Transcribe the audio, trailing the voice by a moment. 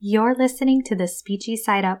You're listening to the Speechy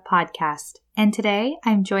Side Up podcast, and today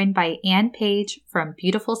I'm joined by Ann Page from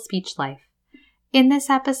Beautiful Speech Life. In this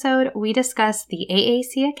episode, we discuss the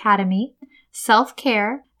AAC Academy,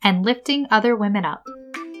 self-care, and lifting other women up.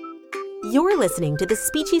 You're listening to the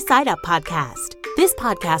Speechy Side Up podcast. This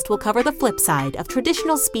podcast will cover the flip side of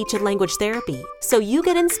traditional speech and language therapy, so you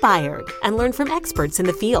get inspired and learn from experts in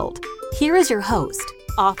the field. Here is your host,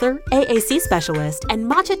 author, AAC specialist,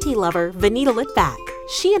 and matcha tea lover, Vanita Litvak.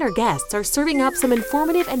 She and her guests are serving up some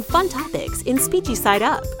informative and fun topics in Speechy Side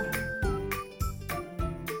Up.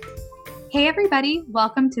 Hey everybody,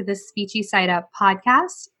 welcome to the Speechy Side Up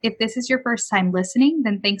podcast. If this is your first time listening,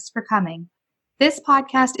 then thanks for coming. This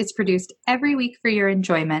podcast is produced every week for your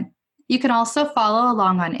enjoyment. You can also follow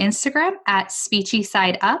along on Instagram at Speechy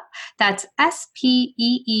Side Up. That's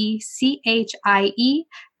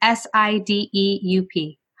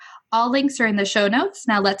SPEECHIESIDEUP. All links are in the show notes.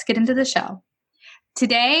 Now let's get into the show.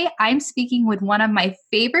 Today, I'm speaking with one of my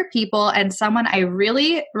favorite people and someone I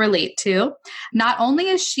really relate to. Not only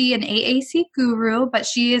is she an AAC guru, but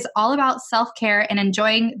she is all about self-care and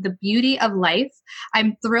enjoying the beauty of life.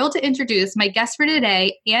 I'm thrilled to introduce my guest for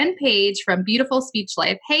today, Ann Page from Beautiful Speech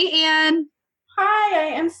Life. Hey, Ann. Hi, I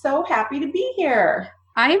am so happy to be here.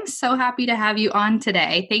 I'm so happy to have you on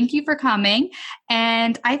today. Thank you for coming.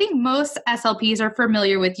 And I think most SLPs are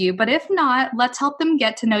familiar with you, but if not, let's help them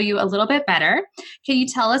get to know you a little bit better. Can you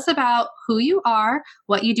tell us about who you are,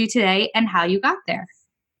 what you do today, and how you got there?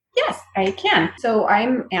 Yes, I can. So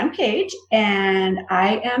I'm Ann Page, and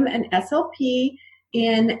I am an SLP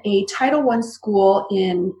in a Title I school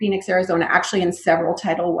in Phoenix, Arizona, actually in several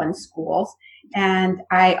Title I schools. And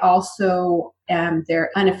I also am their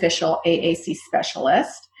unofficial AAC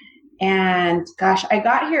specialist. And gosh, I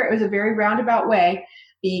got here, it was a very roundabout way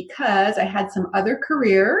because I had some other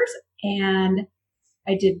careers and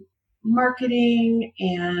I did marketing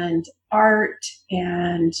and art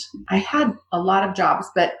and I had a lot of jobs,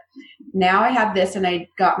 but now I have this and I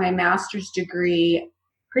got my master's degree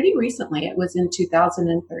pretty recently. It was in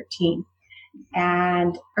 2013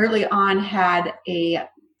 and early on had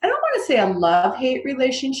I don't want to say a love-hate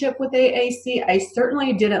relationship with AAC. I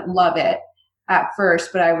certainly didn't love it at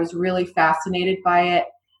first, but I was really fascinated by it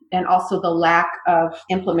and also the lack of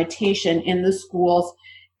implementation in the schools.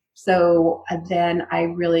 So then I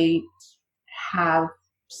really have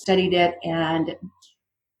studied it and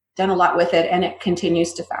done a lot with it, and it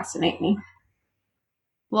continues to fascinate me.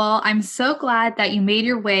 Well, I'm so glad that you made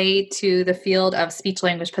your way to the field of speech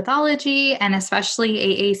language pathology and especially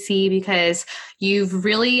AAC because you've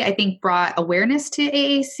really, I think, brought awareness to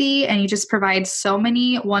AAC and you just provide so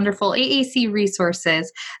many wonderful AAC resources.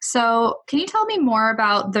 So can you tell me more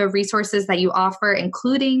about the resources that you offer,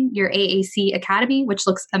 including your AAC Academy, which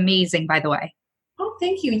looks amazing, by the way? Oh,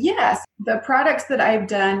 thank you. Yes. The products that I've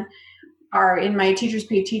done are in my Teachers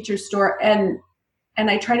Pay Teachers store, and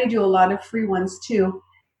I try to do a lot of free ones too.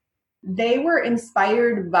 They were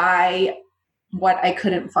inspired by what I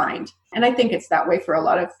couldn't find. And I think it's that way for a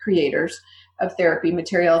lot of creators of therapy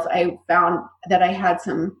materials. I found that I had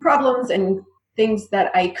some problems and things that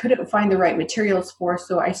I couldn't find the right materials for.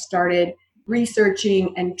 So I started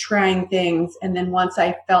researching and trying things. And then once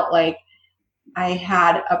I felt like I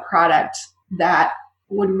had a product that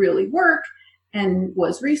would really work and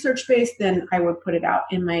was research-based, then I would put it out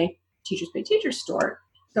in my Teachers Pay Teachers store.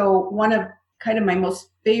 So one of kind of my most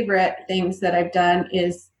favorite things that I've done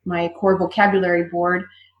is my core vocabulary board.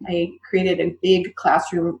 I created a big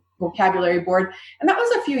classroom vocabulary board, and that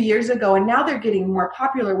was a few years ago, and now they're getting more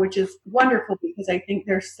popular, which is wonderful because I think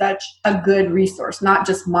they're such a good resource, not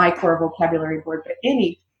just my core vocabulary board, but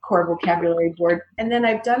any core vocabulary board. And then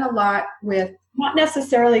I've done a lot with, not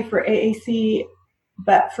necessarily for AAC,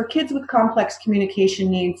 but for kids with complex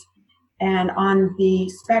communication needs and on the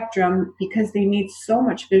spectrum because they need so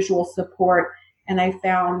much visual support. And I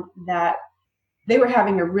found that they were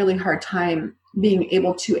having a really hard time being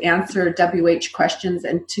able to answer WH questions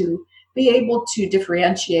and to be able to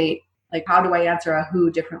differentiate, like how do I answer a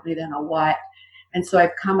who differently than a what? And so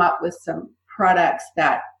I've come up with some products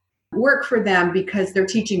that work for them because they're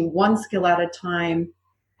teaching one skill at a time,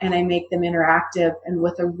 and I make them interactive and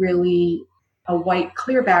with a white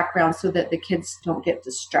clear background so that the kids don't get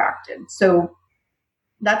distracted. So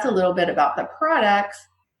that's a little bit about the products.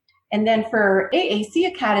 And then for AAC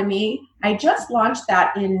Academy, I just launched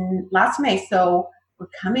that in last May. So we're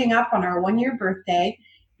coming up on our 1-year birthday.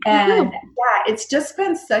 And yeah, it's just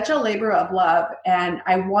been such a labor of love. And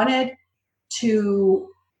I wanted to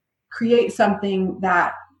create something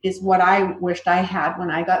that is what I wished I had when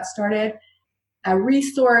I got started, a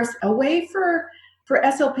resource, a way for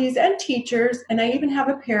SLPs and teachers, and I even have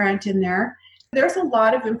a parent in there, There's a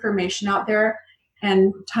lot of information out there,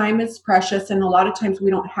 and time is precious. And a lot of times we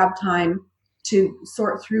don't have time to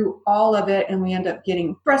sort through all of it, and we end up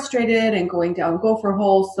getting frustrated and going down gopher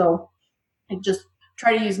holes. So I just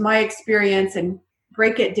try to use my experience and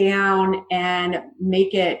break it down and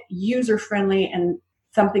make it user friendly and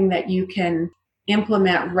something that you can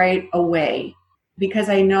implement right away. Because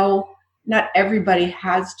I know not everybody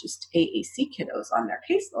has just AAC kiddos on their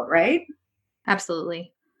caseload, right?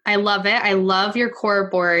 Absolutely. I love it. I love your core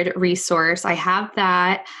board resource. I have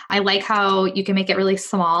that. I like how you can make it really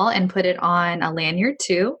small and put it on a lanyard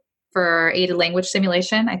too for aided language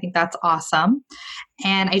simulation. I think that's awesome.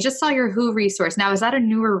 And I just saw your Who resource. Now, is that a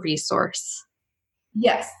newer resource?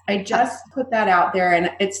 Yes, I just put that out there, and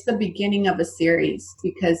it's the beginning of a series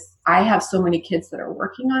because I have so many kids that are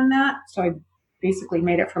working on that. So I basically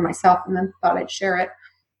made it for myself and then thought I'd share it.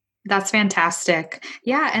 That's fantastic.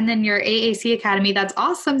 Yeah. And then your AAC Academy, that's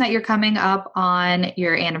awesome that you're coming up on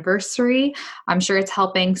your anniversary. I'm sure it's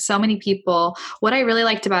helping so many people. What I really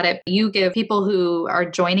liked about it, you give people who are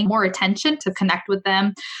joining more attention to connect with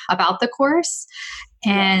them about the course.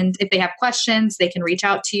 And if they have questions, they can reach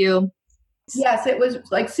out to you. Yes, it was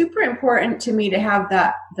like super important to me to have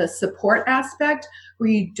the support aspect where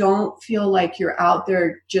you don't feel like you're out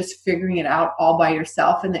there just figuring it out all by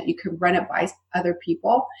yourself, and that you can run it by other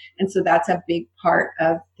people. And so that's a big part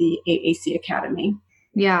of the AAC Academy.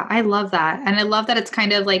 Yeah, I love that. And I love that it's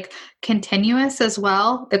kind of like continuous as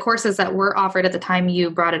well. The courses that were offered at the time you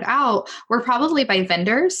brought it out were probably by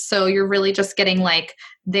vendors. So you're really just getting like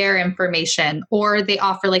their information, or they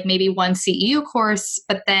offer like maybe one CEU course,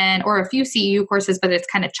 but then, or a few CEU courses, but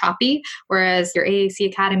it's kind of choppy. Whereas your AAC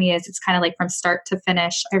Academy is, it's kind of like from start to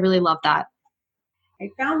finish. I really love that. I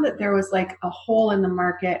found that there was like a hole in the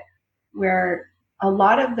market where a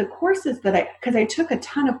lot of the courses because I took a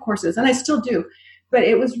ton of courses and I still do, but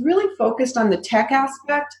it was really focused on the tech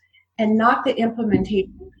aspect and not the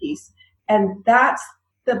implementation piece. And that's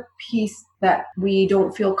the piece that we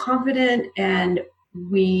don't feel confident and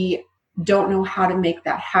we don't know how to make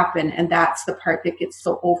that happen. And that's the part that gets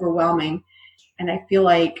so overwhelming. And I feel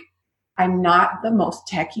like I'm not the most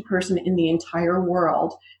techie person in the entire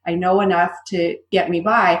world. I know enough to get me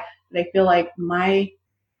by, but I feel like my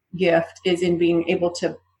gift is in being able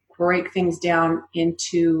to break things down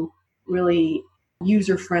into really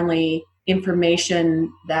user-friendly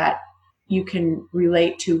information that you can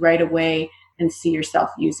relate to right away and see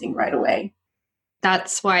yourself using right away.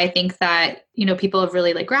 That's why I think that, people have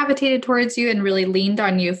really like gravitated towards you and really leaned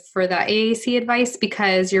on you for that AAC advice,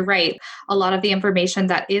 because you're right. A lot of the information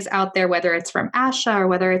that is out there, whether it's from ASHA or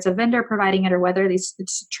whether it's a vendor providing it or whether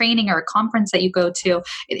it's training or a conference that you go to,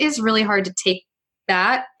 it is really hard to take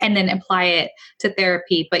that and then apply it to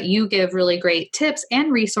therapy. But you give really great tips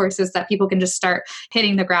and resources that people can just start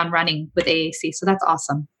hitting the ground running with AAC. So that's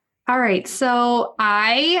awesome. All right. So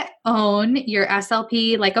I own your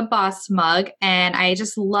SLP Like a Boss mug, and I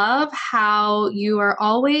just love how you are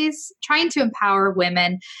always trying to empower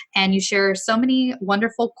women, and you share so many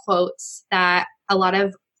wonderful quotes that a lot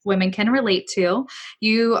of women can relate to.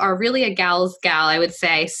 You are really a gal's gal, I would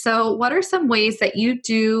say. So what are some ways that you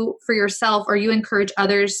do for yourself or you encourage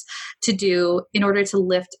others to do in order to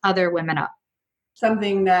lift other women up?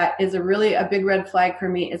 Something that is a big red flag for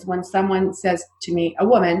me is when someone says to me, a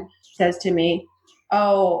woman says to me,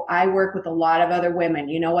 "Oh, I work with a lot of other women.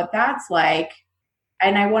 You know what that's like?"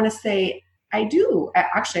 And I want to say, I do.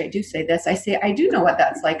 Actually, I do say this. I say, I do know what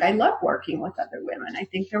that's like. I love working with other women. I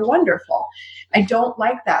think they're wonderful. I don't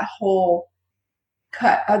like that whole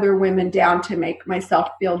cut other women down to make myself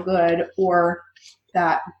feel good, or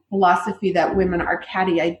that philosophy that women are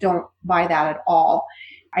catty. I don't buy that at all.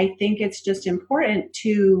 I think it's just important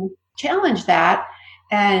to challenge that.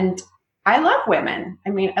 And I love women. I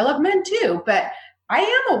mean, I love men too, but I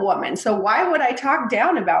am a woman. So why would I talk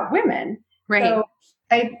down about women? Right. So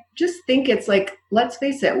I just think it's like, let's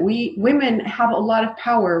face it, we women have a lot of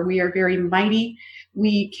power. We are very mighty.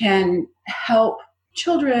 We can help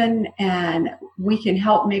children and we can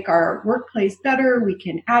help make our workplace better. We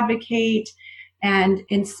can advocate and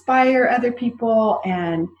inspire other people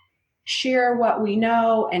and share what we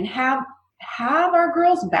know and have our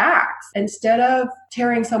girls' backs instead of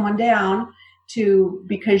tearing someone down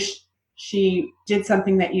because she did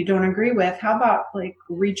something that you don't agree with. How about like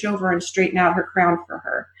reach over and straighten out her crown for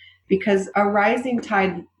her? Because a rising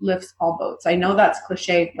tide lifts all boats. I know that's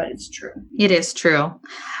cliche, but it's true. It is true.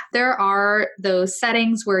 There are those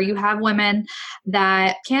settings where you have women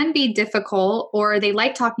that can be difficult or they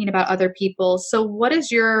like talking about other people. So what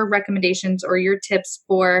is your recommendations or your tips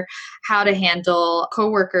for how to handle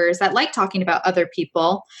coworkers that like talking about other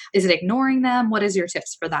people? Is it ignoring them? What is your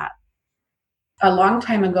tips for that? a long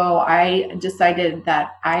time ago, I decided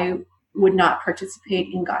that I would not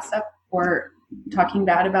participate in gossip or talking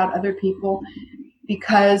bad about other people,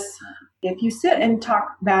 because if you sit and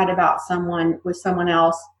talk bad about someone with someone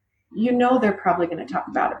else, you know they're probably going to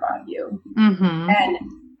talk bad about you. Mm-hmm. And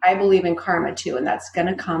I believe in karma too, and that's going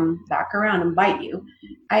to come back around and bite you.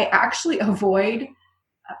 I actually avoid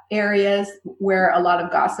areas where a lot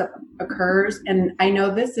of gossip occurs. And I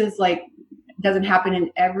know this is like, doesn't happen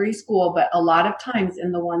in every school, but a lot of times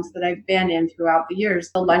in the ones that I've been in throughout the years,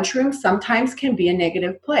 the lunchroom sometimes can be a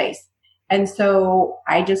negative place. And so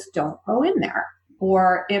I just don't go in there.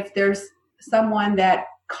 Or if there's someone that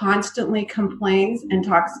constantly complains and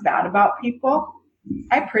talks bad about people,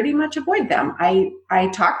 I pretty much avoid them. I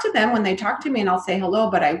talk to them when they talk to me, and I'll say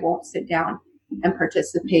hello, but I won't sit down and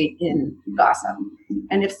participate in gossip.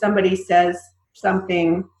 And if somebody says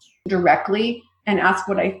something directly and ask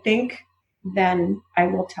what I think, then I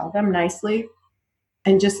will tell them nicely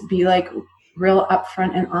and just be like real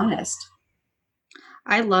upfront and honest.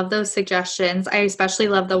 I love those suggestions. I especially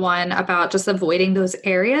love the one about just avoiding those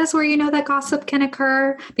areas where you know that gossip can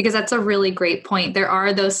occur, because that's a really great point. There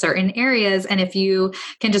are those certain areas, and if you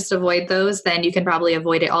can just avoid those, then you can probably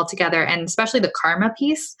avoid it altogether. And especially the karma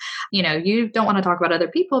piece, you don't want to talk about other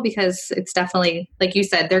people, because it's definitely, like you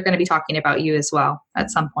said, they're going to be talking about you as well at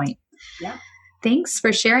some point. Yeah. Thanks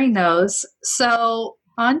for sharing those. So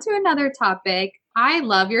on to another topic. I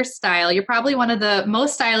love your style. You're probably one of the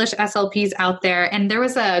most stylish SLPs out there. And there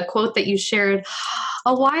was a quote that you shared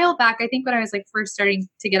a while back, I think when I was like first starting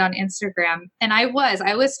to get on Instagram. And I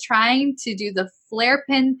was trying to do the flare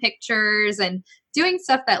pin pictures and doing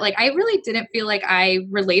stuff that like I really didn't feel like I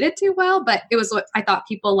related to well, but it was what I thought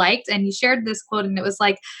people liked. And you shared this quote, and it was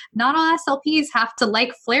like, not all SLPs have to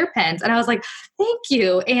like flare pins. And I was like, thank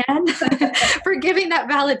you, Anne, for giving that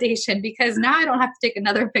validation, because now I don't have to take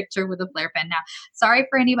another picture with a flare pin. Now, sorry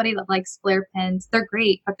for anybody that likes flare pins. They're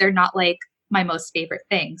great, but they're not like my most favorite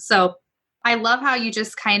thing. So I love how you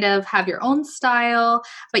just kind of have your own style,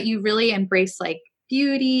 but you really embrace like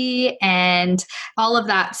beauty and all of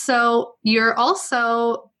that. So you're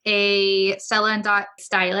also a Stella and Dot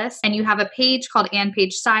stylist, and you have a page called Ann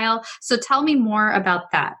Page Style. So tell me more about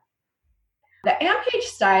that. The Ann Page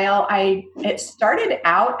Style, it started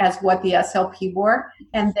out as what the SLP wore,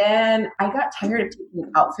 and then I got tired of taking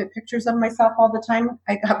outfit pictures of myself all the time.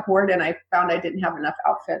 I got bored, and I found I didn't have enough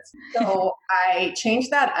outfits. So I changed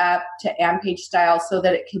that up to Ann Page Style so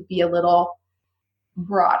that it could be a little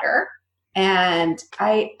broader. And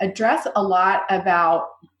I address a lot about,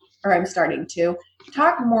 or I'm starting to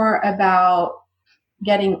talk more about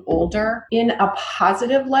getting older in a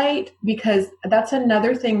positive light, because that's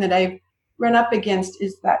another thing that I've run up against,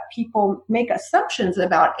 is that people make assumptions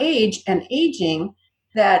about age and aging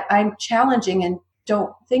that I'm challenging and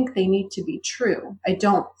don't think they need to be true. I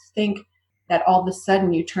don't think that all of a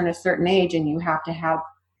sudden you turn a certain age and you have to have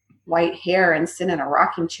white hair and sit in a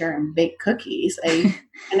rocking chair and bake cookies.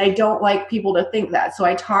 And I don't like people to think that. So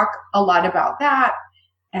I talk a lot about that.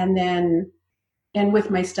 And with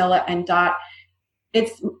my Stella and Dot,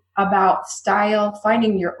 it's about style,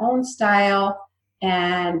 finding your own style,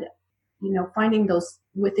 and finding those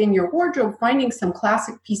within your wardrobe, finding some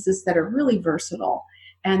classic pieces that are really versatile,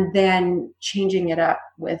 and then changing it up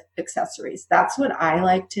with accessories. That's what I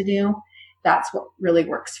like to do. That's what really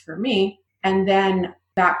works for me. And then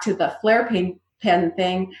back to the flare pen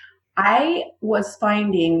thing, I was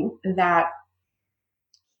finding that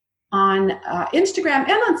on Instagram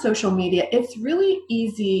and on social media, it's really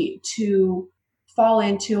easy to fall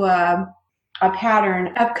into a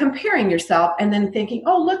pattern of comparing yourself and then thinking,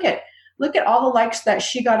 oh, look at all the likes that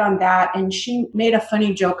she got on that, and she made a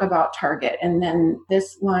funny joke about Target, and then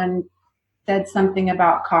this one said something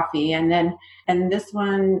about coffee, and this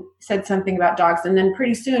one said something about dogs, and then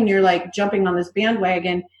pretty soon you're like jumping on this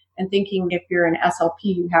bandwagon and thinking if you're an SLP,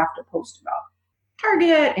 you have to post about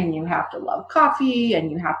Target, and you have to love coffee,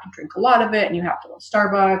 and you have to drink a lot of it, and you have to love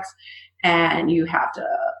Starbucks, and you have to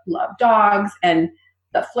love dogs and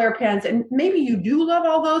the flare pans, and maybe you do love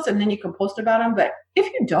all those, and then you can post about them. But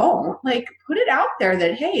if you don't, like, put it out there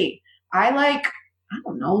that, hey, I like, I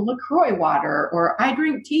don't know, LaCroix water, or I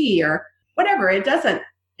drink tea, or whatever. It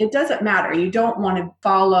doesn't matter. You don't want to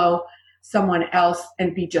follow someone else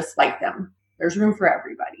and be just like them. There's room for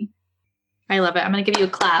everybody. I love it. I'm going to give you a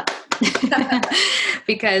clap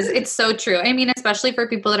because it's so true. I mean, especially for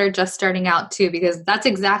people that are just starting out too, because that's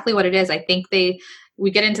exactly what it is. I think we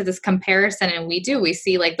get into this comparison, and we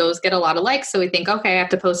see like those get a lot of likes. So we think, okay, I have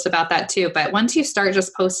to post about that too. But once you start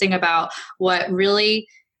just posting about what really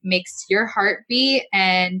makes your heart beat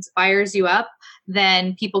and fires you up,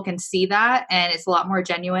 then people can see that, and it's a lot more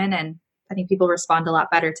genuine. And I think people respond a lot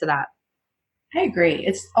better to that. I agree.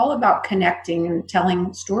 It's all about connecting and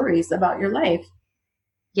telling stories about your life.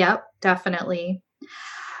 Yep, definitely.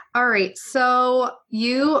 All right. So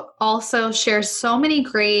you also share so many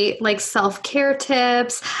great like self-care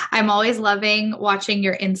tips. I'm always loving watching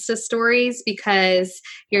your Insta stories because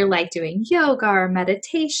you're like doing yoga or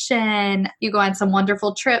meditation. You go on some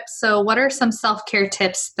wonderful trips. So what are some self-care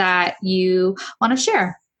tips that you want to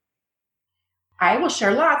share? I will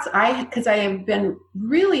share lots. Because I have been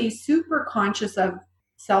really super conscious of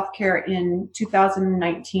self-care in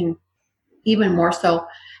 2019, even more so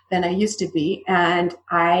than I used to be. And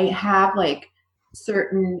I have like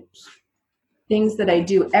certain things that I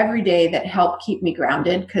do every day that help keep me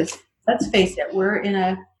grounded. Because let's face it, we're in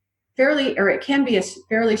a it can be a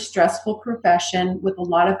fairly stressful profession with a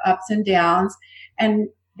lot of ups and downs. And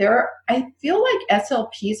I feel like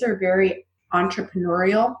SLPs are very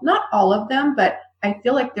entrepreneurial. Not all of them, but I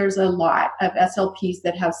feel like there's a lot of SLPs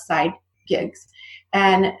that have side gigs.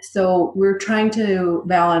 And so we're trying to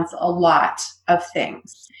balance a lot of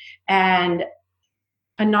things. And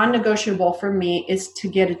a non-negotiable for me is to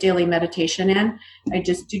get a daily meditation in. I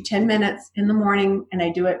just do 10 minutes in the morning and I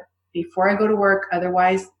do it before I go to work.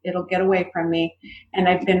 Otherwise, it'll get away from me. And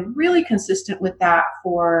I've been really consistent with that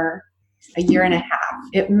for a year and a half.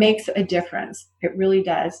 It makes a difference. It really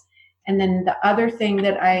does. And then the other thing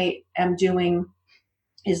that I am doing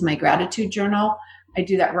is my gratitude journal. I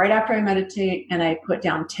do that right after I meditate and I put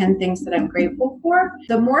down 10 things that I'm grateful for.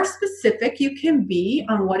 The more specific you can be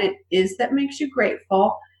on what it is that makes you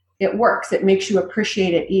grateful, it works. It makes you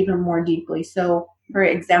appreciate it even more deeply. So, for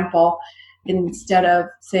example, instead of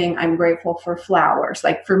saying I'm grateful for flowers,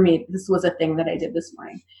 like for me, this was a thing that I did this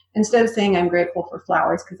morning. Instead of saying I'm grateful for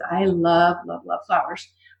flowers, because I love, love, love flowers,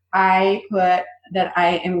 I put that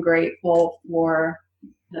I am grateful for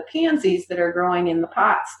the pansies that are growing in the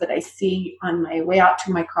pots that I see on my way out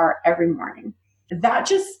to my car every morning.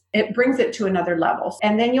 It brings it to another level.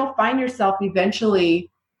 And then you'll find yourself eventually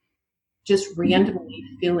just randomly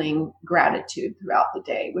feeling gratitude throughout the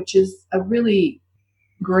day, which is a really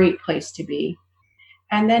great place to be.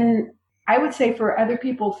 And then I would say for other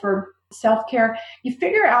people, for self-care, you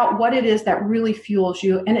figure out what it is that really fuels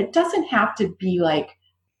you. And it doesn't have to be like,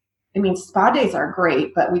 spa days are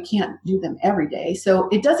great, but we can't do them every day. So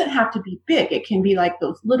it doesn't have to be big. It can be like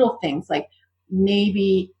those little things, like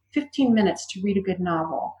maybe 15 minutes to read a good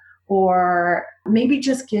novel, or maybe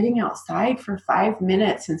just getting outside for 5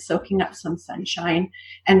 minutes and soaking up some sunshine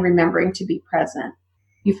and remembering to be present.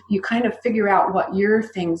 You kind of figure out what your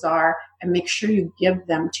things are and make sure you give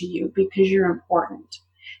them to you because you're important.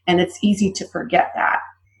 And it's easy to forget that.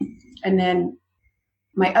 And then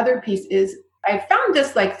my other piece is I found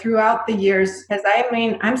this like throughout the years, because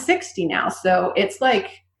I'm 60 now. So it's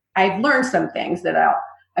like I've learned some things that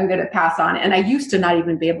I'm going to pass on. And I used to not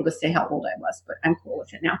even be able to say how old I was, but I'm cool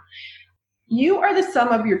with it now. You are the sum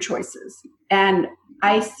of your choices. And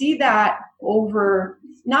I see that over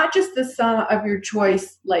not just the sum of your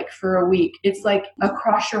choice, like for a week, it's like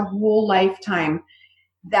across your whole lifetime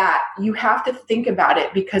that you have to think about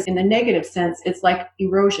it, because in the negative sense, it's like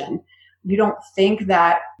erosion. You don't think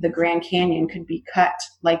that the Grand Canyon could be cut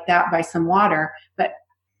like that by some water, but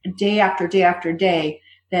day after day after day,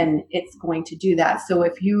 then it's going to do that. So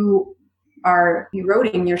if you are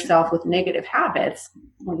eroding yourself with negative habits,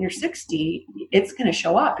 when you're 60, it's going to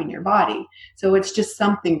show up in your body. So it's just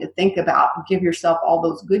something to think about. Give yourself all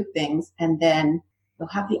those good things, and then you'll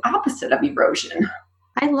have the opposite of erosion.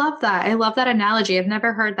 I love that. I love that analogy. I've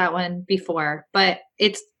never heard that one before, but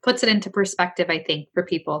it puts it into perspective, I think, for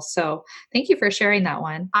people. So thank you for sharing that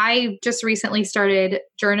one. I just recently started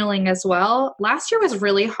journaling as well. Last year was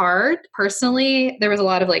really hard. Personally, there was a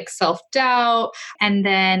lot of like self-doubt. And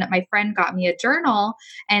then my friend got me a journal.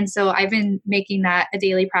 And so I've been making that a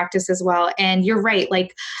daily practice as well. And you're right.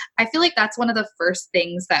 Like, I feel like that's one of the first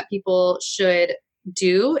things that people should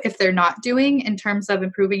do if they're not doing in terms of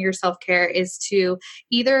improving your self-care is to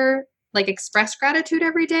either like express gratitude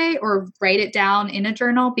every day or write it down in a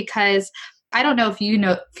journal, because I don't know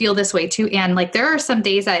if feel this way too. And like there are some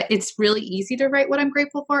days that it's really easy to write what I'm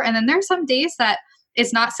grateful for. And then there's some days that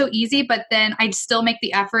it's not so easy, but then I still make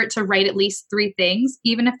the effort to write at least 3 things,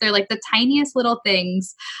 even if they're like the tiniest little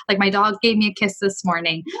things. Like my dog gave me a kiss this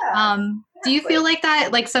morning. Yeah, do you feel like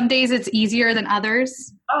that? Like some days it's easier than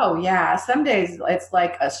others? Oh yeah. Some days it's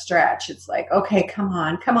like a stretch. It's like, okay, come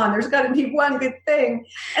on. There's got to be one good thing.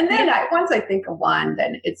 And then once I think of one,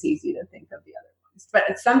 then it's easy to think of the other ones.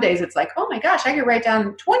 But some days it's like, oh my gosh, I could write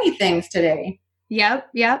down 20 things today. Yep.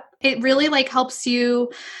 It really like helps you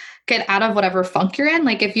get out of whatever funk you're in.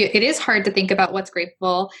 Like it is hard to think about what's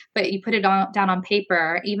grateful, but you put it down on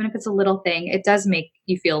paper, even if it's a little thing, it does make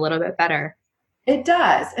you feel a little bit better. It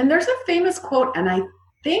does. And there's a famous quote, and I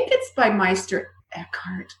think it's by Meister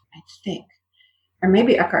Eckhart, I think. Or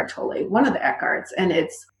maybe Eckhart Tolle, one of the Eckharts. And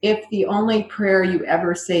it's, if the only prayer you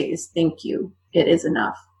ever say is thank you, it is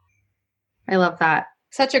enough. I love that.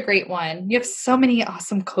 Such a great one. You have so many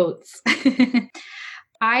awesome quotes.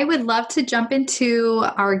 I would love to jump into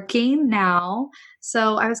our game now.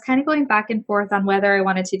 So I was kind of going back and forth on whether I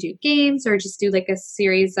wanted to do games or just do like a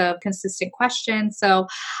series of consistent questions. So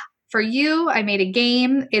for you, I made a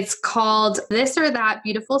game. It's called This or That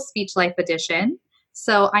Beautiful Speech Life Edition.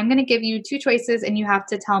 So I'm going to give you two choices and you have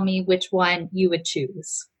to tell me which one you would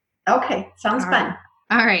choose. Okay, sounds fun.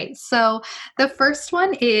 All right. So the first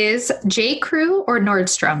one is J. Crew or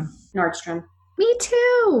Nordstrom? Nordstrom. Me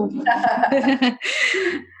too.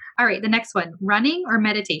 All right. The next one, running or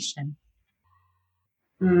meditation?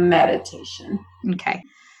 Meditation. Okay.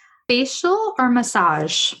 Facial or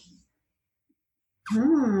massage?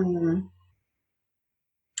 I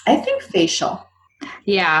think facial.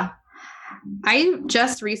 Yeah. I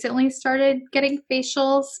just recently started getting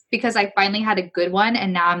facials because I finally had a good one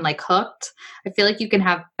and now I'm like hooked. I feel like you can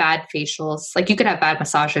have bad facials. Like you could have bad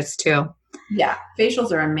massages too. Yeah.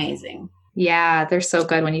 Facials are amazing. Yeah. They're so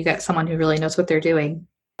good when you get someone who really knows what they're doing.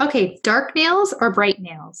 Okay. Dark nails or bright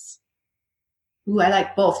nails? Ooh, I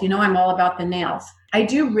like both. You know, I'm all about the nails. I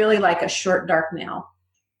do really like a short, dark nail.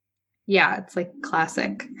 Yeah. It's like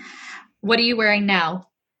classic. What are you wearing now?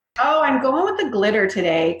 Oh, I'm going with the glitter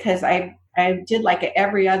today because I did like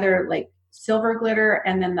every other like silver glitter,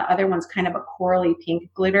 and then the other one's kind of a corally pink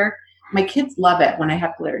glitter. My kids love it when I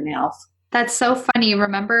have glitter nails. That's so funny.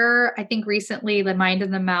 Remember, I think recently the Mind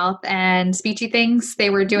in the Mouth and Speechy Things, they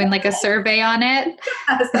were doing like a survey on it.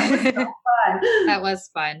 Yes, that was so fun. That was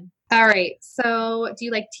fun. All right. So do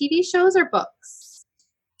you like TV shows or books?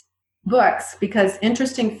 Books, because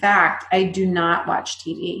interesting fact, I do not watch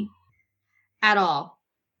TV. At all?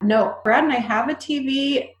 No. Brad and I have a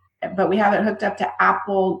TV, but we have it hooked up to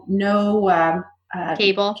Apple. No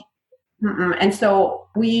cable. And so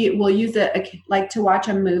we will use it like to watch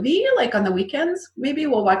a movie, like on the weekends. Maybe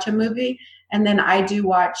we'll watch a movie, and then I do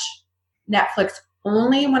watch Netflix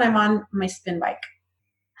only when I'm on my spin bike.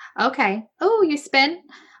 Okay. Oh, you spin?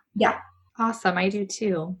 Yeah. Awesome. I do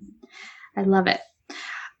too. I love it.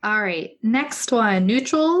 All right. Next one,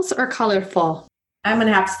 neutrals or colorful? I'm going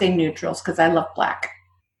to have to say neutrals because I love black.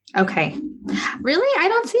 Okay. Really? I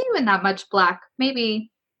don't see you in that much black.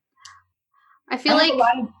 Maybe. I feel like a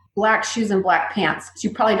lot of black shoes and black pants. So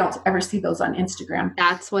you probably don't ever see those on Instagram.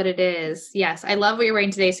 That's what it is. Yes. I love what you're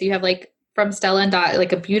wearing today. So you have like from Stella and Dot,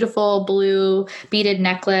 like a beautiful blue beaded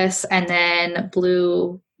necklace and then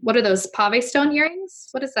blue, what are those pave stone earrings?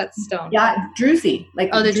 What is that stone? Yeah. Druzy. The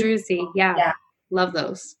druzy. Yeah. Love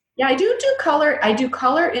those. Yeah. I do color. I do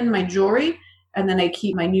color in my jewelry, and then I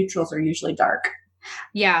keep my neutrals are usually dark.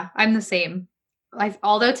 Yeah, I'm the same.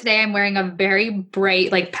 Although today I'm wearing a very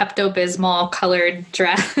bright, like Pepto-Bismol colored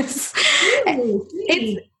dress.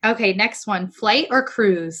 Okay, next one, flight or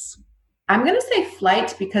cruise? I'm going to say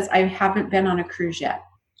flight because I haven't been on a cruise yet.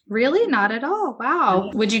 Really? Not at all.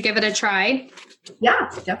 Wow. Would you give it a try? Yeah,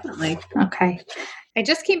 definitely. Okay. I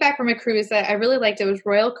just came back from a cruise that I really liked. It was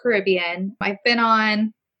Royal Caribbean. I've been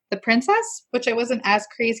on the Princess, which I wasn't as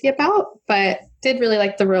crazy about, but did really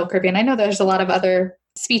like the Royal Caribbean. I know there's a lot of other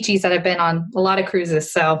speechies that have been on a lot of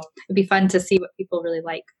cruises, so it'd be fun to see what people really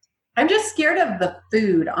like. I'm just scared of the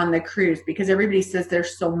food on the cruise because everybody says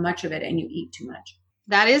there's so much of it and you eat too much.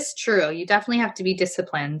 That is true. You definitely have to be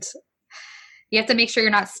disciplined. You have to make sure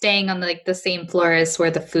you're not staying on like the same floor as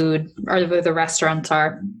where the food or where the restaurants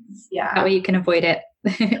are. Yeah. That way you can avoid it.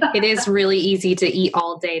 It is really easy to eat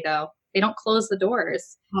all day though. They don't close the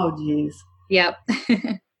doors. Oh, geez. Yep.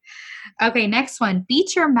 Okay, next one.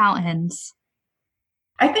 Beach or mountains?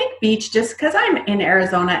 I think beach just because I'm in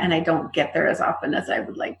Arizona and I don't get there as often as I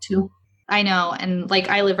would like to. I know. And like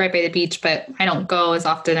I live right by the beach, but I don't go as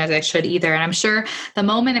often as I should either. And I'm sure the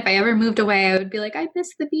moment if I ever moved away, I would be like, I miss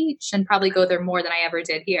the beach and probably go there more than I ever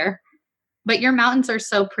did here. But your mountains are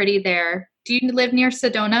so pretty there. Do you live near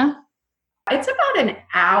Sedona? It's about an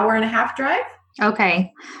hour and a half drive.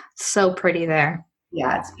 Okay. So pretty there.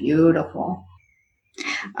 Yeah, it's beautiful.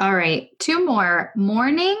 All right. Two more.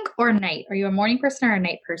 Morning or night? Are you a morning person or a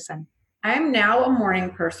night person? I'm now a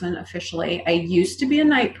morning person officially. I used to be a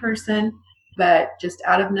night person, but just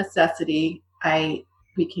out of necessity, I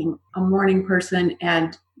became a morning person.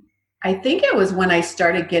 And I think it was when I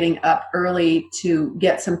started getting up early to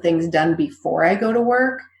get some things done before I go to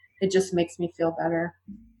work. It just makes me feel better.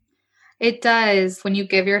 It does when you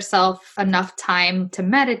give yourself enough time to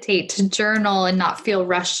meditate, to journal, and not feel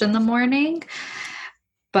rushed in the morning.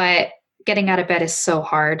 But getting out of bed is so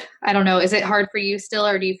hard. I don't know. Is it hard for you still,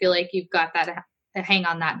 or do you feel like you've got that hang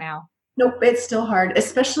on that now? Nope, it's still hard.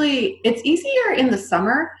 Especially, it's easier in the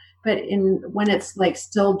summer, but when it's like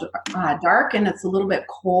still dark and it's a little bit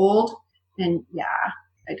cold, and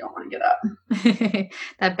I don't want to get up.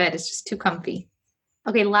 That bed is just too comfy.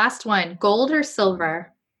 Okay, last one. Gold or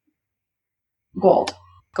silver? Gold.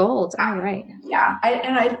 Gold. All right. Yeah.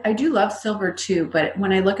 I do love silver too, but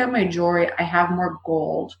when I look at my jewelry, I have more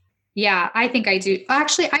gold. Yeah, I think I do.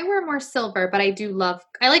 Actually, I wear more silver, but I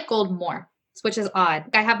like gold more, which is odd.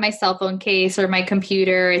 I have my cell phone case or my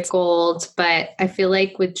computer, it's gold, but I feel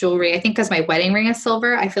like with jewelry, I think because my wedding ring is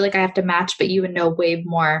silver, I feel like I have to match, but you would know way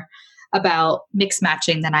more about mix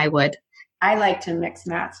matching than I would. I like to mix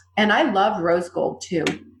match. And I love rose gold too.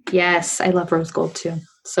 Yes, I love rose gold too.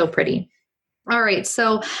 So pretty. All right.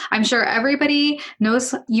 So I'm sure everybody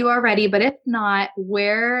knows you already, but if not,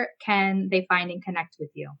 where can they find and connect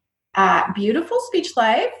with you? Beautiful Speech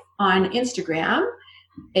Life on Instagram.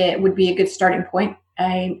 It would be a good starting point.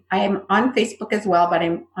 I am on Facebook as well, but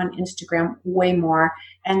I'm on Instagram way more.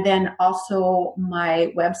 And then also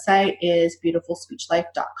my website is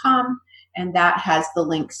beautifulspeechlife.com. And that has the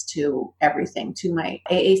links to everything, to my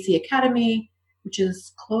AAC Academy, which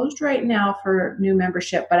is closed right now for new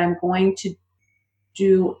membership, but I'm going to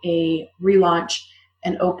do a relaunch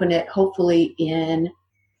and open it hopefully in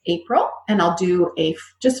April. And I'll do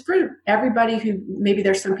just for everybody who maybe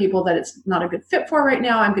there's some people that it's not a good fit for right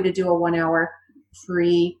now, I'm going to do a 1-hour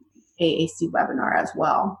free AAC webinar as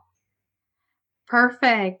well.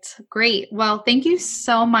 Perfect. Great. Well, thank you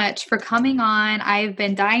so much for coming on. I've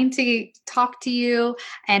been dying to talk to you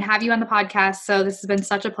and have you on the podcast. So this has been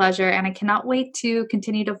such a pleasure. And I cannot wait to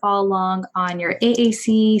continue to follow along on your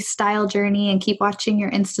AAC style journey and keep watching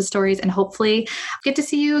your Insta stories and hopefully get to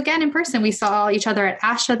see you again in person. We saw each other at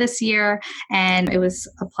ASHA this year and it was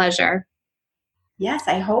a pleasure. Yes,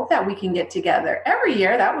 I hope that we can get together every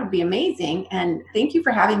year. That would be amazing. And thank you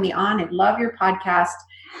for having me on. I love your podcast.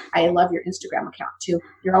 I love your Instagram account too.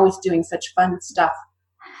 You're always doing such fun stuff.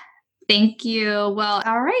 Thank you. Well,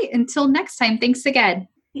 all right. Until next time. Thanks again.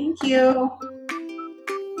 Thank you.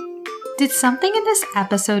 Did something in this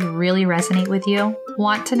episode really resonate with you?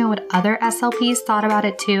 Want to know what other SLPs thought about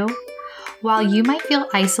it too? While you might feel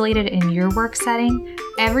isolated in your work setting,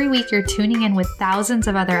 every week you're tuning in with thousands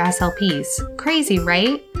of other SLPs. Crazy,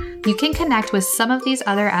 right? You can connect with some of these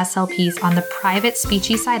other SLPs on the private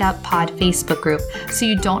Speechy Side Up Pod Facebook group, so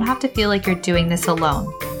you don't have to feel like you're doing this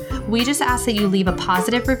alone. We just ask that you leave a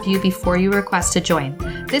positive review before you request to join.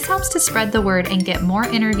 This helps to spread the word and get more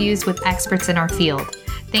interviews with experts in our field.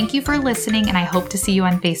 Thank you for listening, and I hope to see you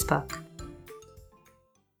on Facebook.